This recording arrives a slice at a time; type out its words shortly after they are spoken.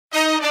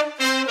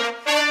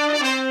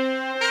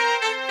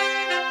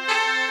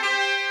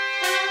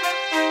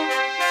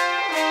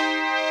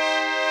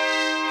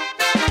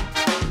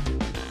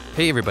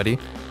Hey everybody,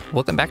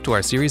 welcome back to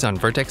our series on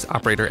Vertex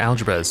Operator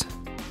Algebras.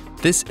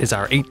 This is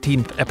our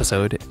 18th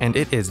episode, and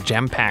it is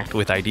jam-packed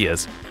with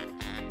ideas.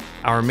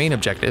 Our main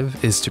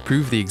objective is to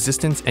prove the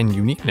existence and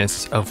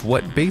uniqueness of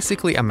what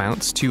basically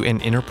amounts to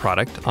an inner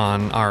product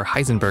on our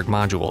Heisenberg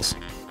modules.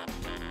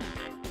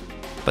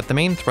 But the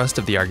main thrust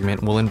of the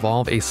argument will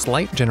involve a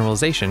slight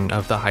generalization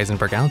of the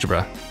Heisenberg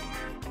algebra.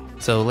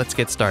 So let's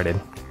get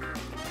started.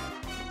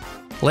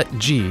 Let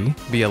G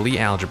be a Lie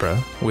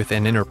algebra with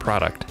an inner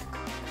product.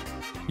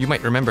 You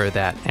might remember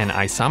that an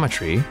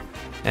isometry,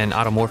 an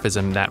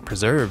automorphism that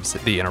preserves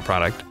the inner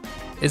product,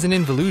 is an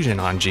involution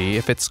on G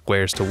if it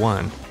squares to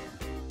 1.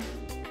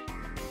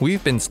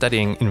 We've been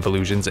studying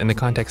involutions in the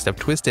context of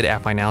twisted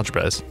affine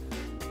algebras.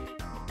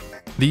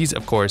 These,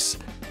 of course,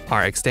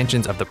 are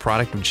extensions of the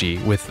product of G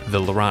with the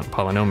Laurent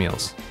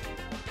polynomials.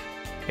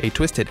 A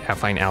twisted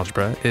affine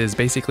algebra is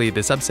basically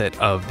the subset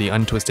of the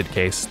untwisted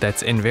case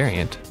that's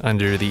invariant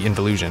under the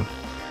involution.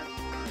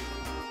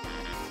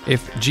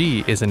 If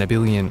G is an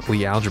abelian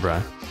Lie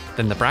algebra,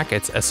 then the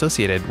brackets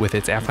associated with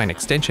its affine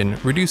extension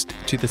reduced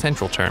to the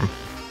central term.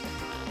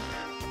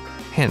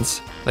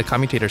 Hence, the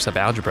commutator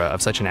subalgebra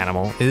of such an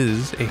animal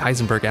is a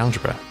Heisenberg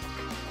algebra.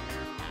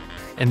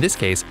 In this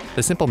case,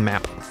 the simple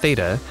map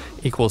theta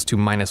equals to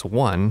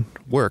 -1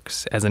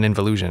 works as an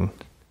involution.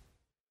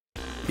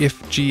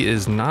 If G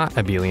is not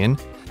abelian,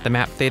 the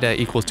map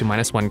theta equals to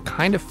 -1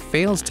 kind of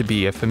fails to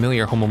be a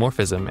familiar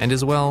homomorphism and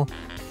is, well,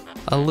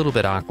 a little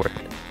bit awkward.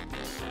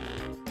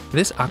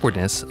 This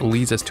awkwardness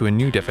leads us to a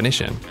new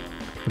definition,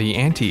 the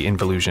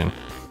anti-involution.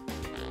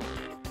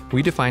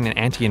 We define an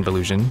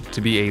anti-involution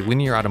to be a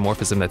linear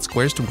automorphism that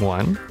squares to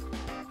 1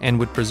 and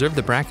would preserve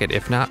the bracket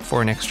if not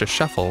for an extra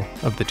shuffle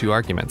of the two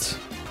arguments.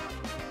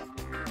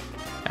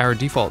 Our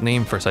default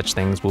name for such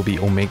things will be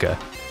omega.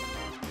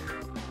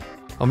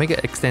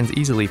 Omega extends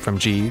easily from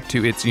G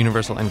to its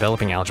universal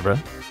enveloping algebra,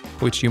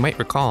 which you might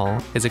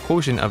recall is a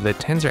quotient of the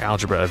tensor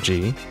algebra of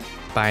G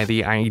by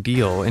the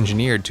ideal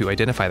engineered to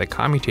identify the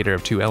commutator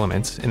of two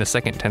elements in the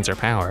second tensor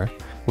power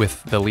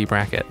with the Lie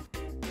bracket.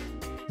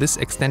 This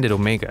extended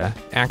omega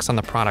acts on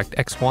the product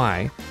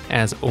xy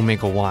as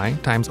omega y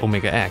times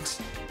omega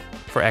x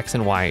for x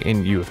and y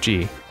in U of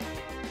G.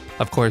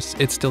 Of course,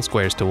 it still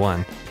squares to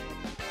 1.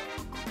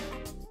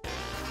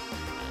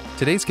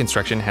 Today's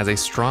construction has a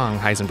strong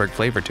Heisenberg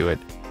flavor to it,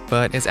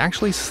 but is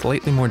actually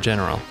slightly more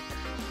general.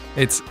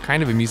 It's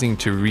kind of amusing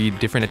to read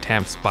different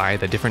attempts by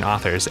the different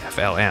authors,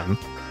 FLM,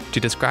 to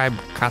describe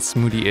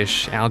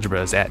Kac-Moody-ish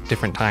algebras at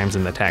different times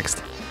in the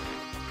text.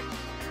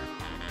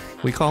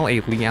 We call a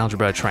Lie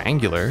algebra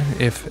triangular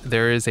if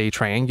there is a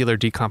triangular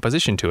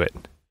decomposition to it.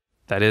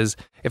 That is,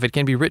 if it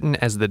can be written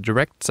as the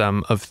direct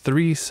sum of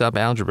 3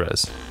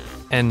 subalgebras,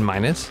 n-,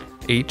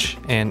 h,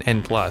 and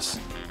n+.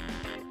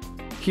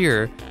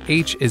 Here,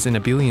 h is an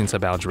abelian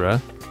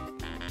subalgebra,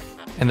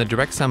 and the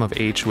direct sum of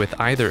h with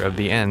either of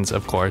the n's,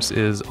 of course,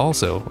 is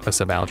also a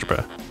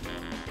subalgebra.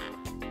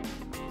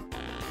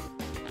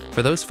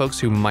 For those folks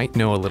who might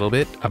know a little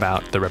bit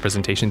about the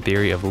representation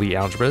theory of Lie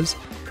algebras,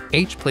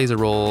 H plays a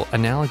role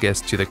analogous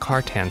to the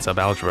Cartan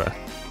subalgebra.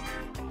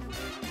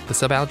 The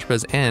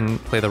subalgebras N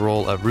play the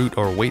role of root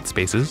or weight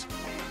spaces,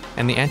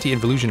 and the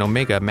anti-involution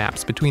omega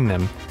maps between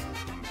them.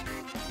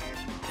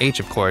 H,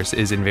 of course,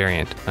 is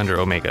invariant under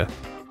omega.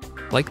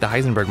 Like the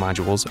Heisenberg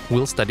modules,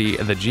 we'll study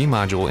the G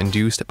module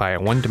induced by a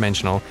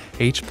one-dimensional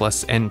H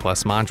plus N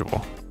plus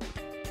module.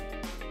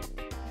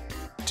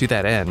 To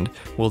that end,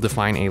 we'll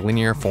define a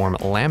linear form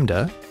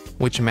lambda,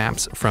 which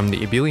maps from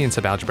the abelian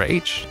subalgebra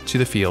H to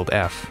the field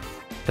F.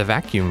 The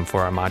vacuum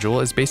for our module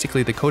is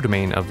basically the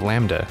codomain of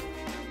lambda.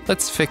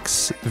 Let's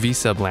fix V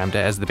sub lambda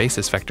as the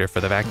basis vector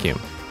for the vacuum.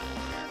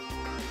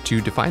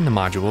 To define the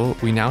module,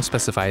 we now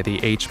specify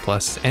the H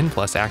plus N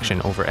plus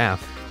action over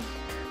F.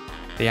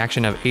 The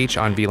action of H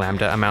on V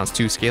lambda amounts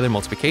to scalar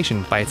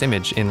multiplication by its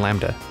image in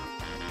lambda.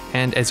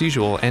 And as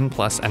usual, N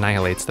plus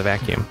annihilates the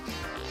vacuum.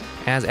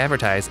 As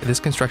advertised, this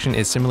construction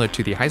is similar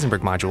to the Heisenberg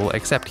module,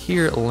 except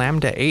here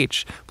lambda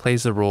h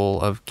plays the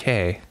role of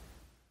k.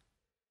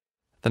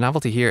 The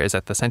novelty here is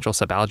that the central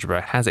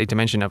subalgebra has a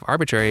dimension of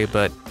arbitrary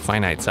but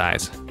finite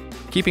size.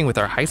 Keeping with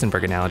our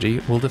Heisenberg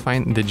analogy, we'll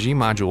define the G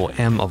module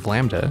M of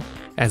lambda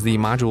as the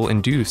module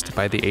induced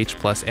by the H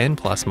plus N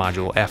plus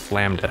module F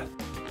lambda.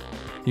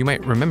 You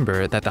might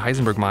remember that the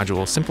Heisenberg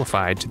module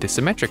simplified to the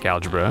symmetric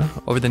algebra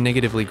over the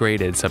negatively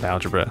graded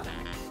subalgebra.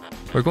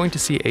 We're going to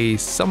see a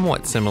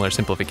somewhat similar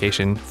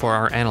simplification for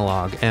our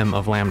analog M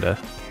of lambda.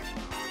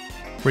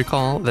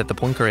 Recall that the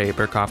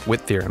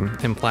Poincare-Birkhoff-Witt theorem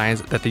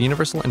implies that the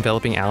universal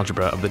enveloping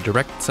algebra of the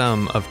direct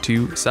sum of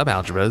two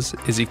subalgebras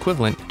is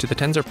equivalent to the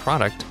tensor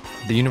product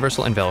of the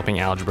universal enveloping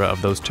algebra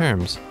of those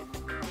terms.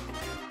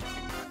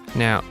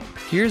 Now,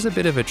 here's a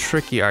bit of a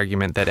tricky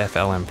argument that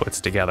FLM puts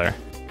together.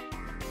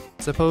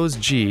 Suppose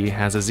G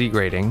has a Z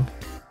grading,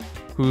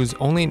 whose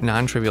only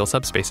non-trivial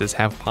subspaces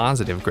have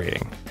positive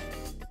grading.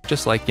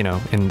 Just like,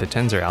 in the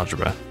tensor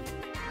algebra.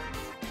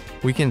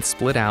 We can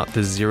split out the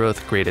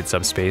 0th graded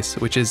subspace,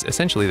 which is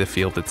essentially the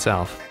field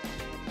itself.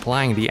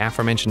 Applying the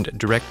aforementioned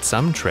direct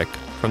sum trick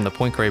from the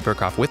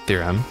Poincare-Birkhoff-Witt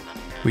theorem,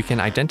 we can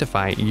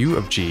identify u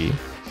of g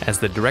as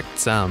the direct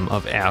sum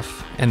of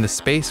f and the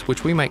space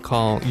which we might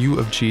call u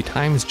of g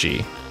times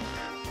g,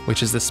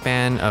 which is the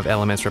span of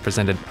elements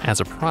represented as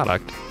a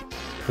product,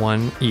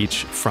 one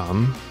each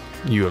from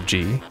u of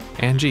g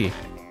and g.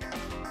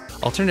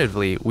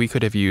 Alternatively, we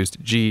could have used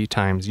g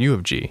times u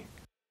of g.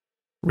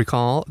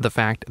 Recall the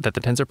fact that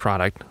the tensor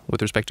product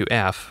with respect to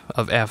f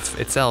of f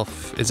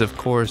itself is of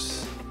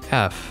course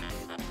f.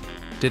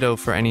 Ditto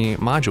for any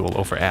module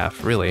over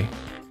f, really.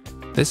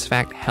 This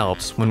fact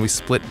helps when we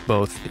split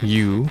both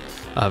u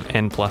of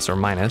n plus or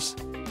minus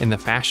in the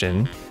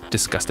fashion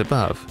discussed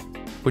above,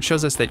 which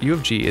shows us that u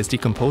of g is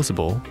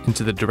decomposable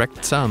into the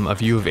direct sum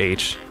of u of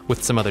h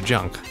with some other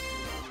junk.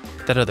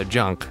 That other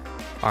junk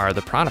are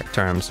the product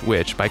terms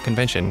which, by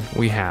convention,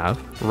 we have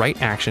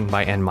right action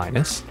by n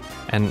minus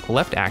and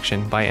left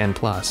action by n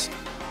plus.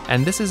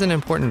 And this is an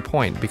important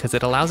point because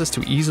it allows us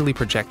to easily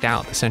project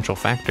out the central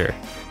factor,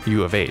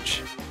 u of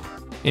h.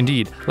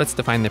 Indeed, let's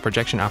define the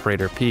projection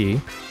operator p,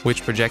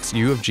 which projects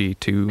u of g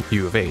to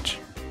u of h,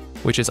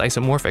 which is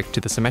isomorphic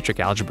to the symmetric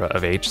algebra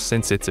of h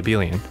since it's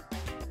abelian.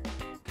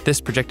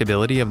 This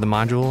projectability of the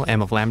module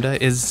m of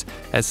lambda is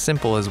as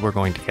simple as we're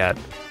going to get.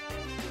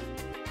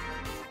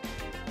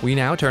 We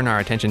now turn our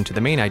attention to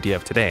the main idea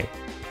of today,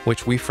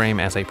 which we frame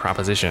as a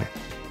proposition.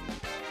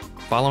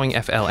 Following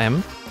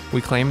FLM,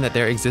 we claim that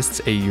there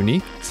exists a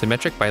unique,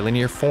 symmetric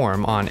bilinear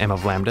form on m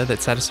of lambda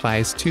that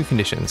satisfies two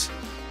conditions.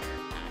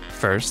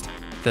 First,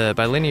 the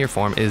bilinear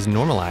form is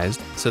normalized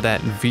so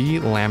that v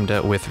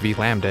lambda with v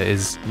lambda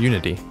is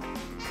unity.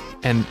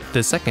 And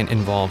the second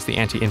involves the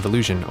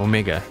anti-involution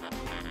omega.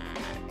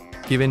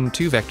 Given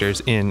two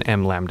vectors in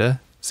m lambda,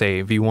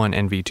 say v1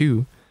 and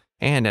v2,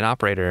 and an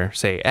operator,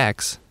 say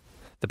x,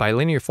 the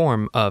bilinear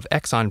form of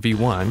x on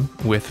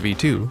v1 with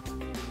v2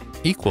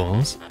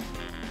 equals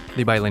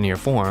the bilinear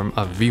form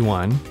of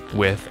v1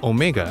 with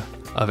omega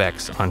of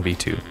x on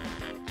v2.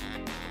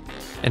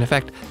 In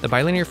effect, the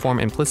bilinear form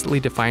implicitly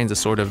defines a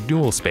sort of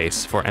dual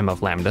space for m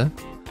of lambda,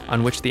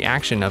 on which the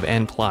action of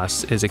n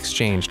plus is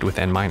exchanged with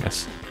n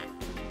minus.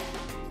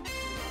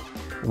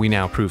 We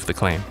now prove the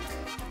claim.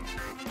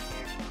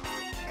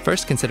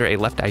 First, consider a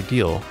left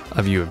ideal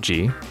of u of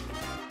g,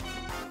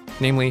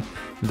 namely,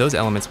 those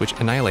elements which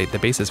annihilate the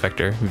basis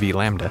vector v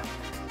lambda.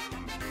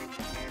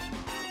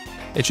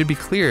 It should be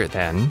clear,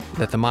 then,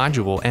 that the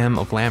module m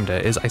of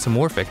lambda is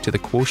isomorphic to the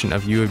quotient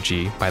of u of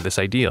g by this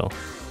ideal.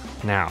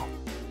 Now,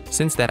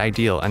 since that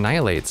ideal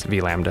annihilates v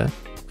lambda,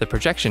 the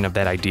projection of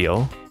that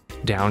ideal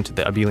down to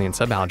the abelian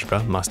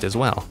subalgebra must as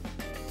well.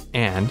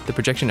 And the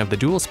projection of the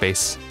dual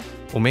space,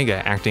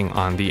 omega acting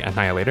on the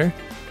annihilator,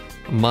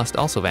 must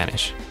also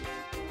vanish.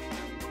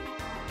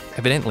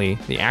 Evidently,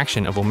 the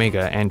action of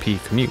omega and p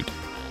commute,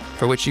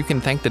 for which you can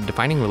thank the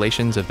defining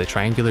relations of the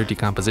triangular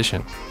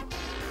decomposition.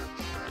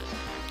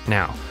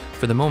 Now,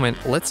 for the moment,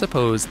 let's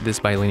suppose this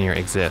bilinear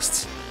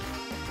exists.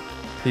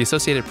 The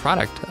associated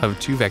product of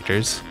two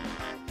vectors,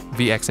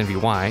 vx and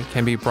vy,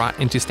 can be brought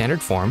into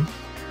standard form,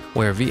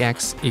 where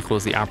vx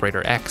equals the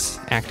operator x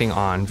acting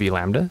on v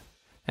lambda,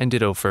 and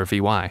ditto for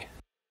vy.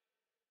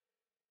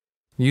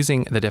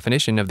 Using the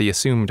definition of the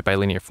assumed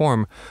bilinear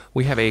form,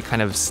 we have a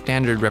kind of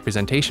standard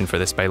representation for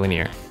this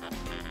bilinear,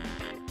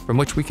 from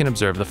which we can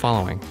observe the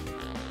following.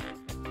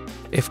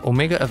 If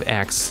omega of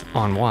x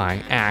on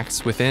y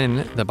acts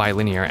within the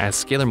bilinear as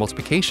scalar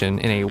multiplication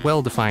in a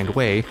well-defined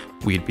way,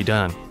 we'd be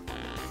done.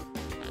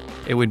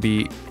 It would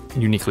be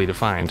uniquely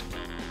defined,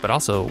 but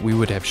also we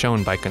would have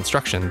shown by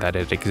construction that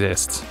it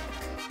exists.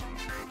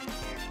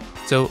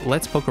 So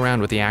let's poke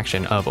around with the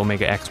action of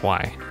omega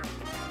xy.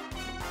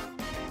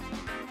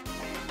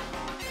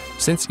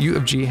 Since u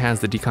of g has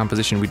the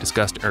decomposition we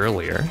discussed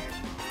earlier,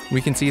 we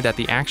can see that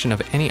the action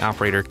of any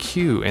operator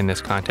q in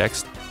this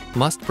context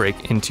must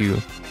break into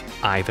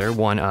either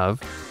one of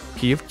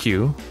p of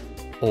q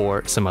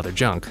or some other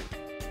junk.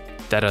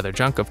 That other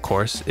junk, of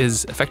course,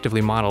 is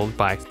effectively modeled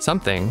by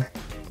something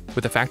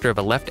with a factor of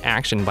a left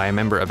action by a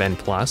member of n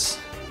plus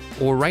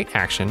or right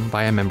action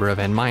by a member of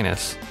n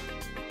minus.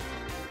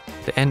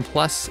 The n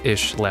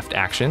plus-ish left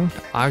action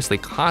obviously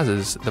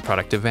causes the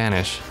product to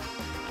vanish.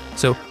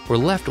 So we're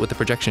left with the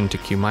projection to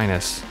q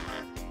minus.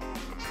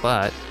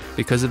 But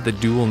because of the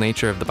dual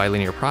nature of the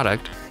bilinear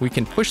product, we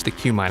can push the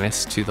q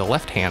minus to the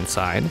left-hand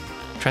side,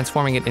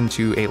 transforming it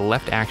into a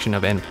left action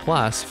of n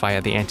plus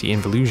via the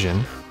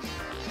anti-involution,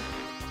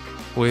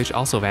 which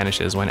also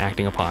vanishes when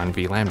acting upon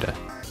v lambda.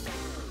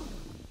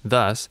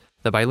 Thus,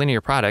 the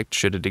bilinear product,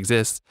 should it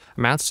exist,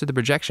 amounts to the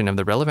projection of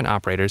the relevant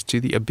operators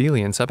to the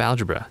abelian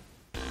subalgebra,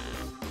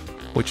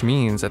 which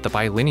means that the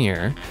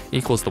bilinear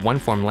equals the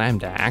one-form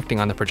lambda acting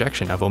on the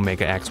projection of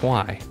omega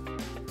xy,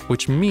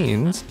 which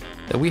means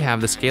that we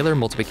have the scalar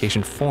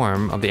multiplication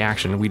form of the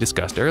action we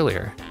discussed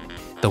earlier,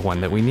 the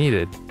one that we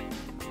needed.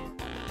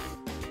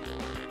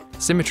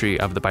 Symmetry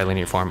of the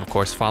bilinear form, of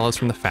course, follows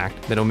from the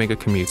fact that omega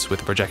commutes with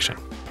the projection.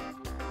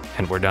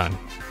 And we're done.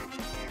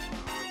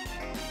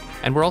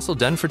 And we're also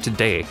done for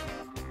today.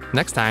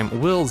 Next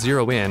time, we'll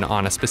zero in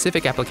on a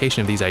specific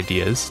application of these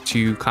ideas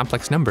to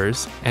complex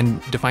numbers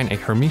and define a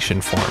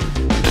Hermitian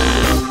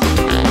form.